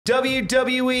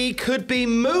WWE could be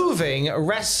moving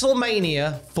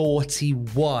WrestleMania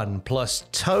 41, plus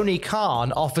Tony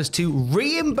Khan offers to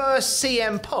reimburse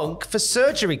CM Punk for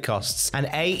surgery costs, and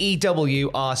AEW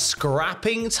are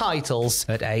scrapping titles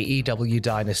at AEW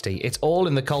Dynasty. It's all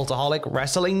in the Cultaholic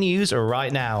Wrestling news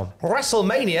right now.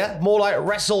 WrestleMania, more like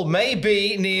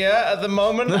WrestleMaybe near at the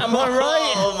moment, am I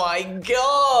right? Oh my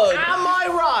god! Am I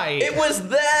right? It was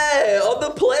there on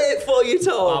the plate for you,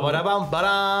 Tom.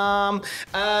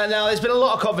 Now, there's been a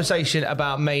lot of conversation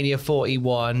about Mania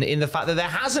 41 in the fact that there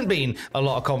hasn't been a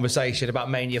lot of conversation about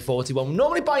Mania 41.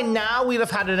 Normally by now, we'd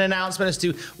have had an announcement as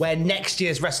to where next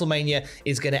year's WrestleMania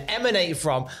is going to emanate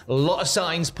from. A lot of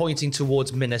signs pointing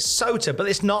towards Minnesota, but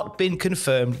it's not been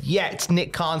confirmed yet.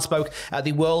 Nick Khan spoke at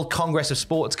the World Congress of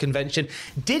Sports convention,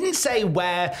 didn't say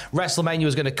where WrestleMania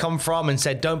was going to come from, and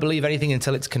said don't believe anything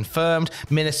until it's confirmed.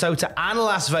 Minnesota and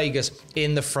Las Vegas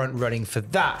in the front running for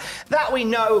that. That we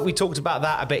know, we talked about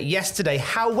that a bit yesterday.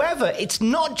 However, it's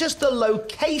not just the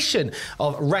location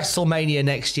of WrestleMania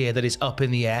next year that is up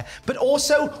in the air, but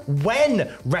also when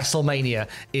WrestleMania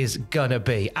is gonna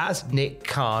be. As Nick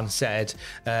Khan said,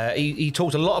 he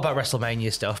talked a lot about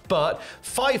WrestleMania stuff, but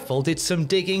Fightful did some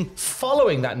digging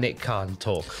following that Nick Khan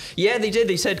talk. Yeah, they did.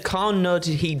 They said Khan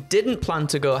noted he didn't plan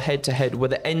to go head-to-head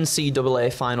with the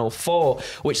NCAA Final Four,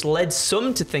 which led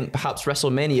some to think perhaps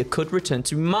WrestleMania could return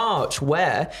to March,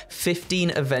 where 15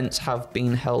 events have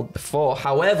been held before.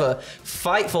 However,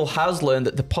 Fightful has learned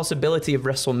that the possibility of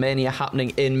WrestleMania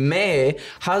happening in May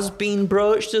has been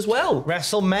broached as well.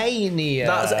 WrestleMania.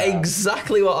 That's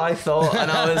exactly what I thought, and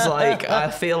I was like,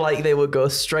 I feel like they would go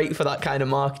straight for that kind of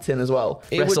marketing as well.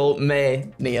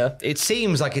 WrestleMania. It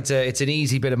seems like it's an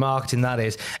easy bit of marketing, that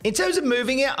is. In terms of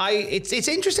moving it, it's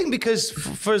interesting because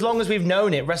for as long as we've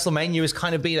known it, WrestleMania has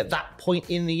kind of been at that point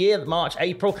in the year, March,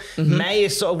 April. May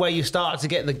is sort of where you start to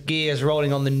get the gears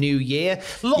rolling on the new year.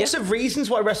 Lots of reasons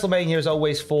why WrestleMania has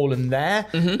always fallen there.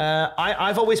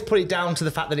 I've always put it down to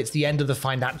the fact that it's the end of the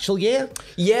financial year.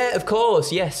 Yeah, of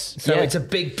course, yes. So it's a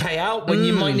big payout when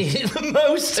you might need it the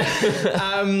most.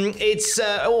 It's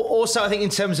also, I think, in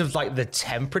terms of like the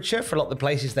temperature for a lot of the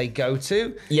places they go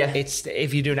to. Yeah, it's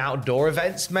if you're doing outdoor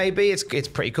events, maybe it's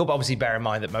pretty cool. But obviously, bear in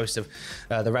mind that most of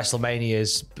the WrestleMania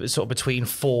is sort of between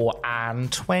 4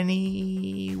 and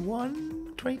 21.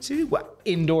 22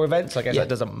 indoor events. I guess that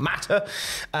doesn't matter,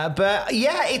 but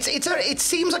yeah, it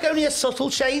seems like only a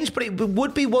subtle change, but it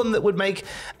would be one that would make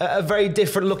a very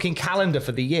different looking calendar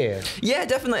for the year. Yeah,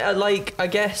 definitely. I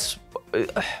guess,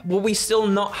 will we still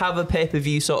not have a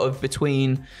pay-per-view sort of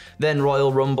between then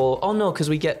Royal Rumble? Oh no, because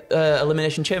we get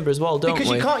Elimination Chamber as well, don't we?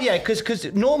 Because you can't,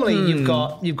 because normally you've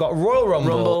got Royal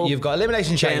Rumble, you've got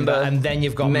Elimination Chamber, and then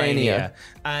you've got Mania.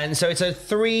 And so it's a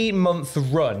 3-month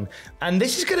run, and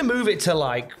this is going to move it to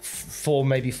like 4,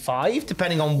 maybe 5,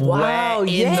 depending on where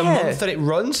in the month that it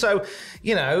runs. So,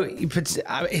 you know, because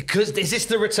is this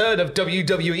the return of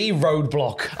WWE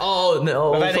Roadblock? Oh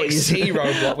no, of NXT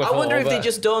Roadblock. Before, I wonder if they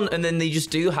just done, and then they just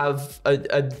do have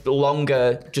a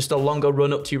longer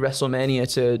run up to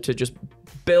WrestleMania to just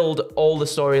build all the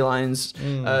storylines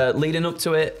leading up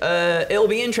to it. It'll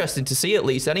be interesting to see, at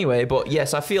least anyway. But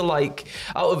yes, I feel like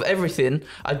out of everything,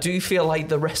 I do feel like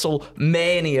the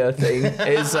WrestleMania thing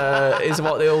is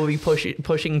what they will be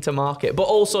pushing to market. But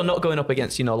also not going up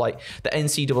against, you know, like the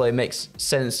NCAA makes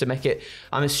sense to make it.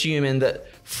 I'm assuming that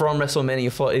from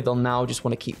WrestleMania 40, they'll now just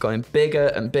want to keep going bigger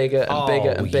and bigger and bigger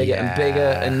and bigger and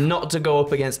bigger, and not to go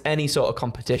up against any sort of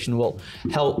competition will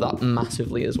help that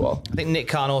massively as well. I think Nick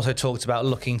Khan also talked about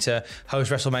looking to host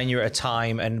WrestleMania at a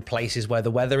time and places where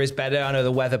the weather is better. I know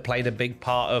the weather played a big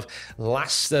part of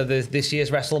this year's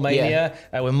WrestleMania,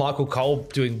 with Michael Cole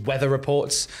doing weather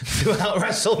reports throughout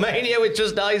WrestleMania, which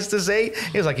was nice to see.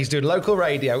 It was like he's doing local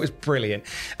radio. It was brilliant,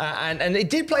 and it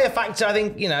did play a factor, I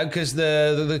think, you know, because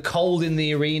the cold in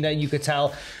the arena, you could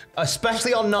tell,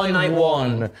 especially on night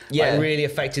one, it really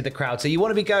affected the crowd. So you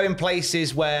want to be going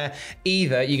places where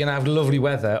either you're going to have lovely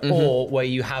weather or where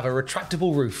you have a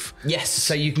retractable roof. Yes.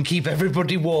 So you can keep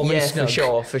everybody warm and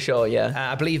snug. For sure,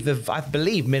 yeah. I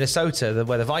believe Minnesota,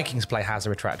 where the Vikings play, has a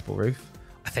retractable roof.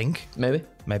 I think. Maybe.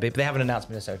 But they haven't announced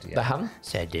Minnesota yet. They haven't?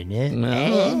 So I don't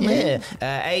know.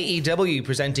 AEW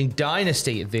presenting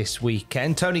Dynasty this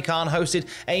weekend. Tony Khan hosted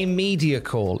a media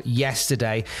call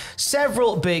yesterday.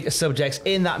 Several big subjects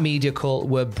in that media call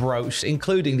were broached,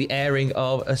 including the airing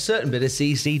of a certain bit of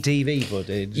CCTV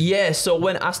footage. Yeah, so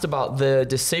when asked about the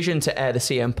decision to air the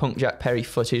CM Punk Jack Perry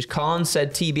footage, Khan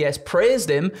said TBS praised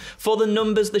him for the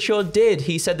numbers the show did.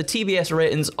 He said the TBS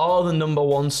ratings are the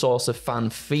 #1 source of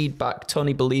fan feedback.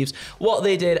 Tony believes what they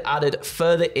they did added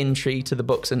further intrigue to the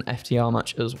Bucks and FTR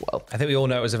match as well. I think we all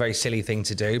know it was a very silly thing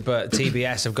to do, but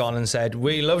TBS have gone and said,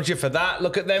 we loved you for that.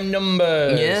 Look at them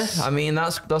numbers. Yeah, I mean,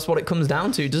 that's what it comes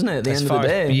down to, doesn't it, at the end of the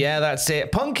day? Yeah, that's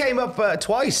it. Punk came up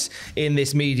twice in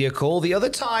this media call. The other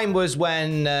time was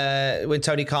when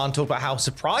Tony Khan talked about how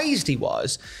surprised he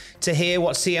was to hear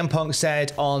what CM Punk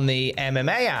said on the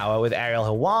MMA Hour with Ariel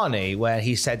Helwani, where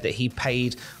he said that he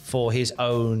paid for his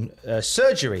own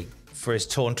surgery for his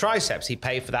torn triceps. He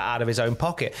paid for that out of his own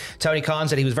pocket. Tony Khan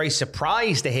said he was very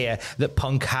surprised to hear that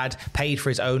Punk had paid for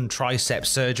his own tricep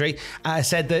surgery.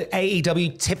 Said that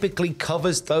AEW typically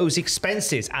covers those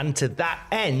expenses. And to that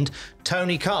end,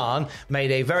 Tony Khan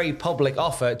made a very public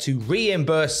offer to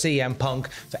reimburse CM Punk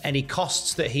for any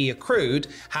costs that he accrued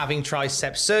having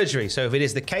tricep surgery. So if it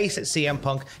is the case that CM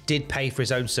Punk did pay for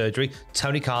his own surgery,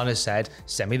 Tony Khan has said,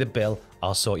 send me the bill,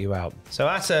 I'll sort you out. So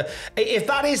if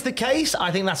that is the case,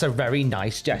 I think that's a very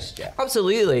nice gesture.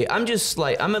 Absolutely. I'm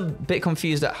a bit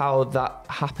confused at how that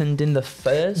happened in the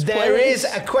first place. There is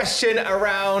a question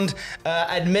around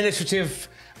administrative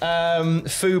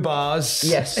FUBARs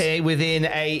within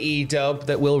AEW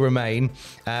that will remain,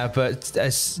 but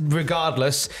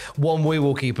regardless, one we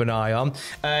will keep an eye on.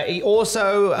 He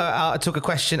also took a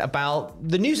question about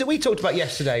the news that we talked about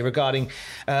yesterday regarding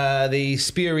the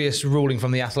spurious ruling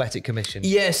from the Athletic Commission.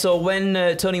 Yeah, so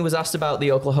when Tony was asked about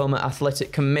the Oklahoma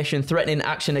Athletic Commission threatening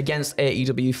action against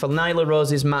AEW for Nyla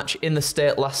Rose's match in the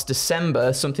state last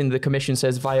December, something the commission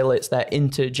says violates their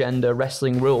intergender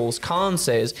wrestling rules, Khan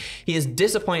says he is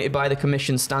disappointed by the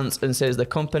commission's stance and says the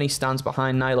company stands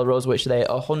behind Nyla Rose, which they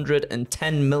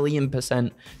 110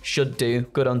 million% should do.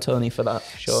 Good on Tony for that,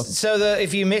 sure. So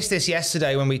if you missed this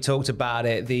yesterday when we talked about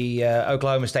it, the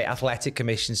Oklahoma State Athletic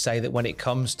Commission say that when it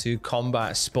comes to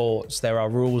combat sports, there are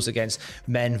rules against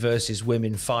men versus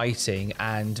women fighting,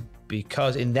 and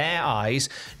because in their eyes,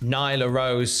 Nyla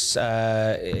Rose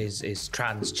is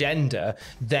transgender,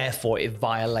 therefore it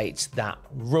violates that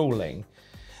ruling.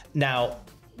 Now,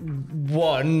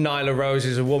 one, Nyla Rose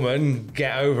is a woman,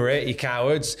 get over it, you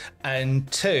cowards.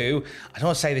 And two, I don't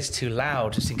want to say this too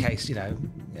loud, just in case,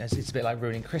 it's a bit like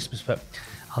ruining Christmas, but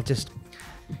I'll just...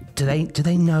 Do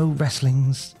they know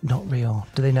wrestling's not real?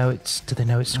 Do they know it's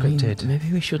scripted?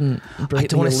 Maybe we shouldn't break I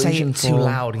don't want to say it too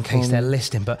loud in case they're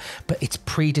listening, but it's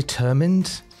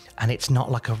predetermined and it's not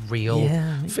like a real...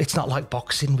 Yeah. It's not like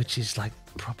boxing, which is like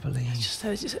properly... It's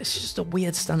just a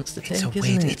weird stance to take,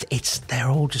 isn't it? They're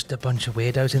all just a bunch of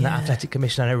weirdos in that Athletic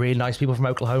Commission. I know really nice people from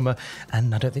Oklahoma,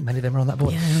 and I don't think many of them are on that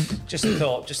board. Yeah. Just a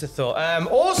thought.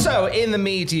 Also in the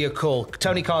media call,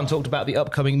 Tony Khan talked about the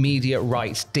upcoming media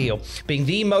rights deal being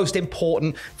the most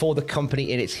important for the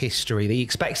company in its history. He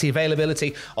expects the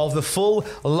availability of the full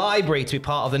library to be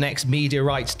part of the next media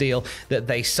rights deal that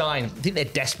they sign. I think they're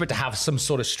desperate to have some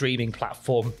sort of streaming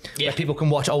platform where people can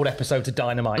watch old episodes of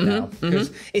Dynamite now.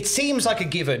 It seems like a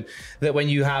given that when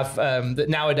you have that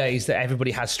nowadays that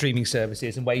everybody has streaming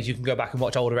services and ways you can go back and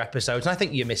watch older episodes. And I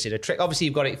think you're missing a trick. Obviously,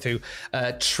 you've got it through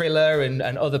Triller and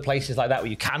other places like that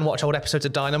where you can watch old episodes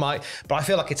of Dynamite. But I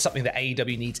feel like it's something that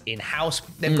AEW needs in-house.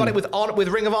 They've got it with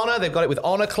Ring of Honor. They've got it with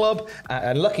Honor Club.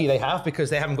 And lucky they have,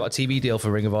 because they haven't got a TV deal for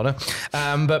Ring of Honor.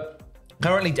 But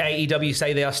currently, AEW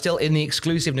say they are still in the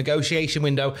exclusive negotiation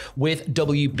window with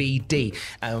WBD.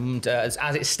 And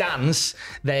as it stands,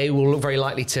 they will look very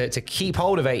likely to keep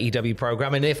hold of AEW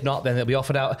program. And if not, then they'll be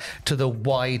offered out to the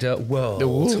wider world.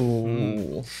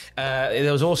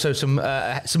 There was also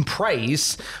some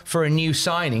praise for a new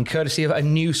signing, courtesy of a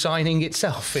new signing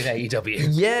itself in AEW.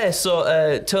 Yeah,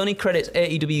 so Tony credits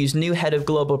AEW's new head of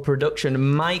global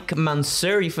production, Mike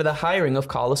Mansouri, for the hiring of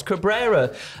Carlos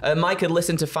Cabrera. Mike had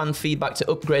listened to fan feedback to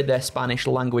upgrade their Spanish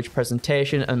language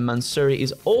presentation, and Mansouri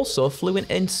is also fluent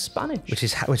in Spanish,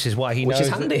 which is why he knows. Which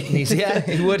is handy.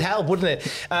 It would help, wouldn't it?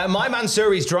 My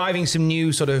Mansouri is driving some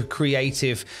new sort of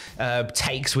creative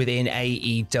takes within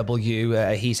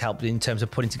AEW. He's helped in terms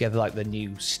of putting together like the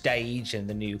new stage and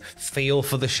the new feel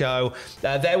for the show.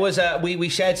 There was we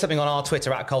shared something on our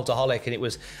Twitter at Cultaholic, and it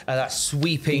was that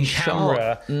sweeping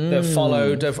camera that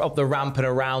followed up the ramp and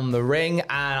around the ring,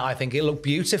 and I think it looked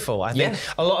beautiful. I think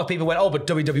a lot of people went, "Oh, but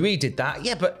WWE did that."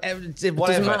 Yeah, but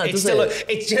whatever. Matter, it's still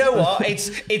you know what?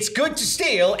 It's good to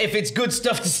steal if it's good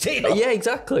stuff to steal. Yeah,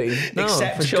 exactly. No,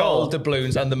 except gold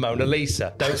doubloons and the Mona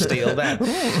Lisa. Don't steal them.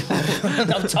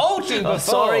 I've told you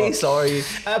before. Sorry.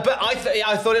 But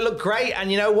I thought it looked great,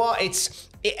 and you know what? If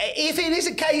it is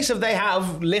a case of they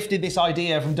have lifted this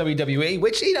idea from WWE,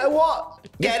 which, you know what,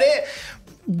 get it.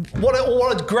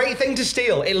 what a great thing to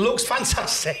steal. It looks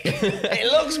fantastic.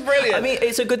 It looks brilliant. I mean,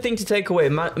 it's a good thing to take away.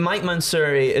 Mike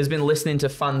Mansouri has been listening to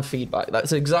fan feedback.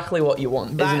 That's exactly what you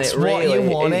want, That's isn't it? Really, what you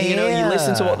want. You know, you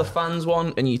listen to what the fans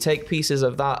want, and you take pieces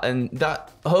of that, and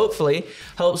that hopefully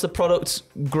helps the product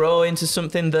grow into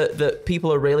something that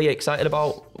people are really excited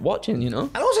about watching. You know,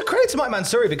 and also credit to Mike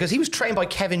Mansouri because he was trained by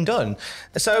Kevin Dunn.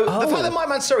 So the fact that Mike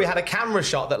Mansouri had a camera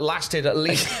shot that lasted at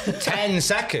least 10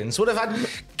 seconds would have had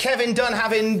Kevin Dunn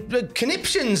having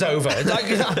conniptions over. Like,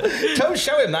 don't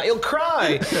show him that, he'll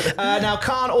cry. Now,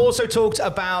 Khan also talked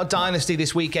about Dynasty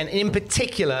this weekend, in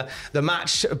particular, the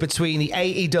match between the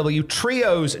AEW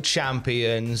Trios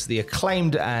champions, the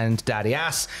Acclaimed and Daddy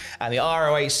Ass, and the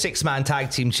ROH six-man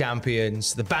tag team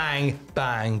champions, the Bang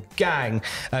Bang Gang.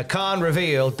 Khan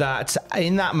revealed that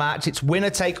in that match, it's winner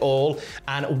take all,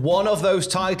 and one of those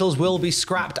titles will be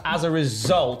scrapped as a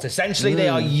result. Essentially, they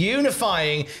are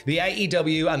unifying the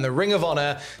AEW and the Ring of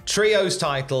Honor Trios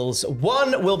titles.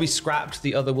 One will be scrapped,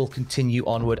 the other will continue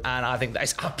onward, and I think that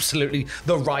is absolutely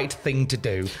the right thing to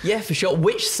do. Yeah, for sure.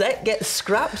 Which set gets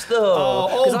scrapped, though?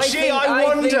 I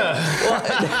wonder.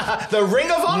 The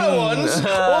Ring of Honor ones or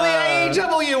the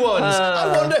AEW ones?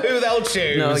 I wonder who they'll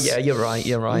choose. No, yeah, you're right.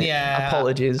 Yeah.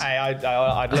 Apologies.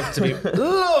 I'd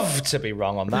love to be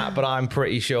wrong on that, but I'm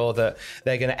pretty sure that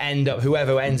they're going to end up,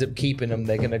 whoever ends up keeping them,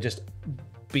 they're going to just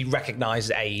be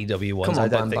recognised as AEW ones. Come on,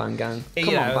 Bang Bang Gang.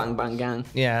 Come on, Bang Bang Gang.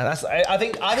 Yeah, that's. I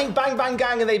think Bang Bang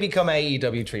Gang and they become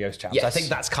AEW Trios champs. Yes. I think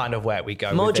that's kind of where we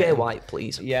go. More with Jay it. White,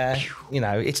 please. Yeah, you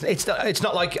know, it's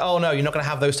not like, oh no, you're not going to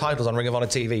have those titles on Ring of Honor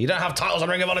TV. You don't have titles on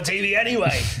Ring of Honor TV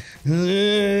anyway.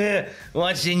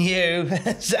 Watching you.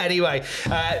 So anyway,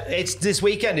 it's this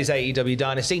weekend is AEW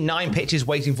Dynasty. 9 pitches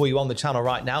waiting for you on the channel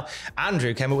right now.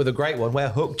 Andrew came up with a great one where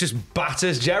Hook just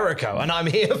batters Jericho, and I'm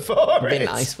here for it. It'd be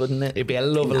nice, wouldn't it? It'd be a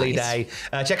lovely day.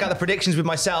 Check out the predictions with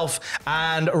myself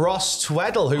and Ross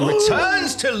Tweddle, who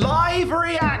returns to live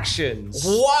reactions.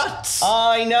 What?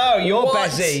 I know, you're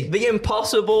busy. The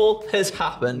impossible has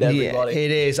happened, everybody. Yeah,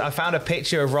 it is. I found a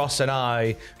picture of Ross and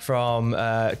I from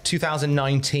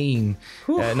 2019,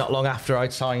 not long after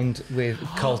I'd signed with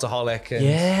Cultaholic. And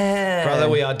yeah. Brother,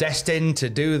 we are destined to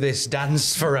do this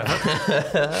dance forever.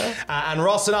 And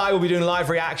Ross and I will be doing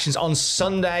live reactions on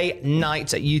Sunday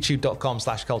night at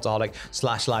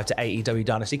youtube.com/cultaholic/live to AEW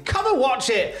Dynasty. Come and watch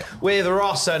it with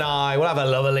Ross and I. We'll have a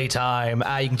lovely time.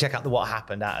 You can check out the What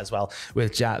Happened at as well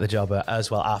with Jack the Jobber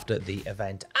as well after the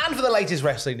event. And for the latest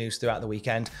wrestling news throughout the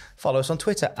weekend, follow us on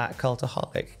Twitter at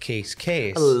Cultaholic. Kiss,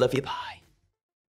 kiss. I love you, bye.